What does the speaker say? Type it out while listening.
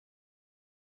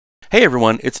Hey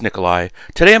everyone, it's Nikolai.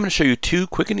 Today I'm going to show you two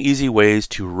quick and easy ways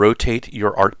to rotate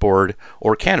your artboard,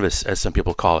 or canvas as some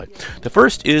people call it. The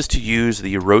first is to use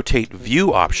the rotate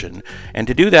view option, and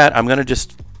to do that I'm going to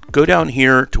just go down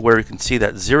here to where you can see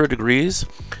that 0 degrees,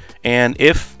 and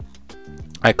if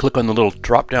I click on the little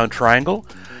drop down triangle,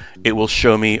 it will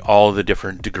show me all the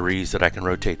different degrees that I can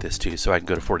rotate this to. So I can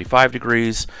go to 45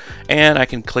 degrees and I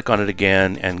can click on it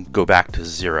again and go back to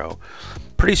 0.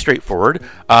 Pretty straightforward.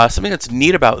 Something that's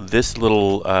neat about this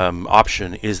little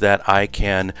option is that I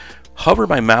can hover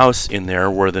my mouse in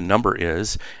there where the number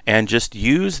is and just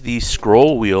use the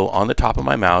scroll wheel on the top of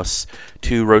my mouse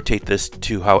to rotate this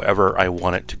to however I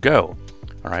want it to go.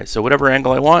 Alright, so whatever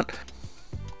angle I want.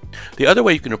 The other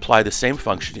way you can apply the same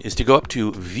function is to go up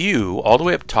to View, all the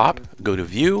way up top, go to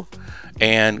View,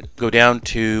 and go down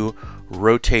to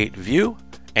Rotate View,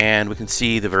 and we can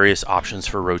see the various options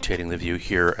for rotating the view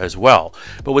here as well.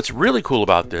 But what's really cool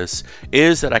about this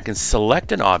is that I can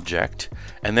select an object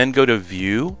and then go to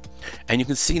View, and you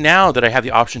can see now that I have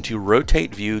the option to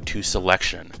rotate view to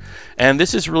selection. And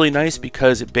this is really nice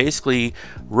because it basically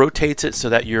rotates it so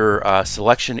that your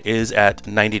selection is at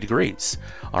 90 degrees.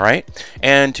 All right,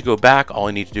 and to go back, all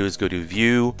I need to do is go to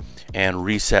View and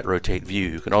reset rotate view.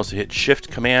 You can also hit Shift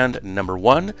Command number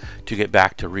 1 to get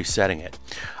back to resetting it.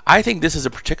 I think this is a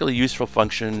particularly useful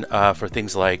function for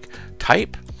things like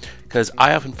type, because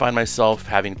I often find myself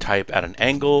having type at an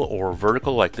angle or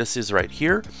vertical like this is right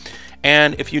here.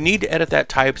 And if you need to edit that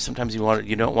type, sometimes you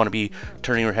don't want to be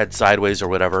turning your head sideways or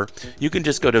whatever, you can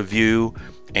just go to View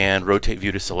and rotate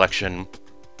view to selection.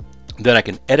 Then I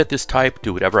can edit this type,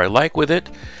 do whatever I like with it,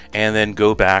 and then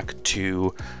go back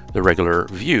to the regular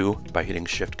view by hitting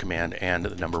Shift Command and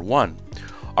the number 1.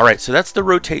 Alright, so that's the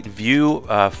rotate view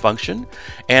function.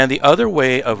 And the other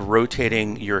way of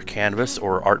rotating your canvas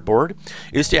or artboard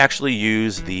is to actually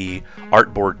use the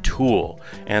Artboard Tool.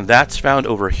 And that's found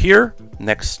over here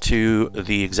next to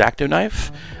the X-Acto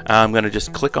knife. I'm going to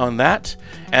just click on that.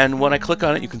 And when I click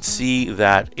on it, you can see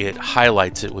that it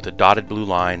highlights it with a dotted blue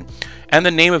line. And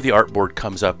the name of the artboard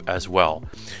comes up as well.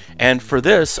 And for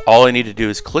this, all I need to do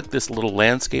is click this little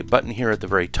landscape button here at the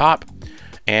very top,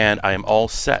 and I am all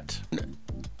set.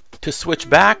 To switch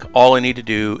back, all I need to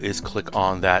do is click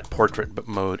on that portrait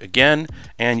mode again,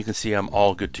 and you can see I'm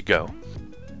all good to go.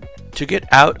 To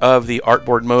get out of the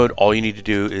artboard mode, all you need to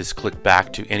do is click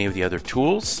back to any of the other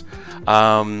tools.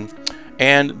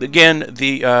 And again,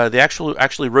 the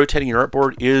actually rotating your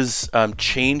artboard is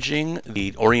changing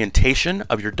the orientation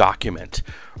of your document,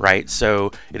 right?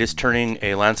 So it is turning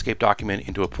a landscape document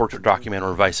into a portrait document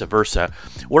or vice versa,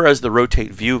 whereas the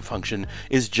rotate view function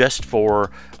is just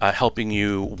for helping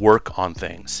you work on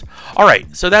things. All right,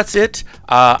 so that's it.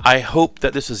 I hope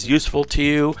that this is useful to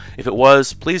you. If it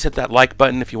was, please hit that like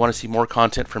button. If you want to see more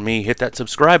content from me, hit that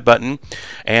subscribe button,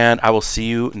 and I will see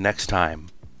you next time.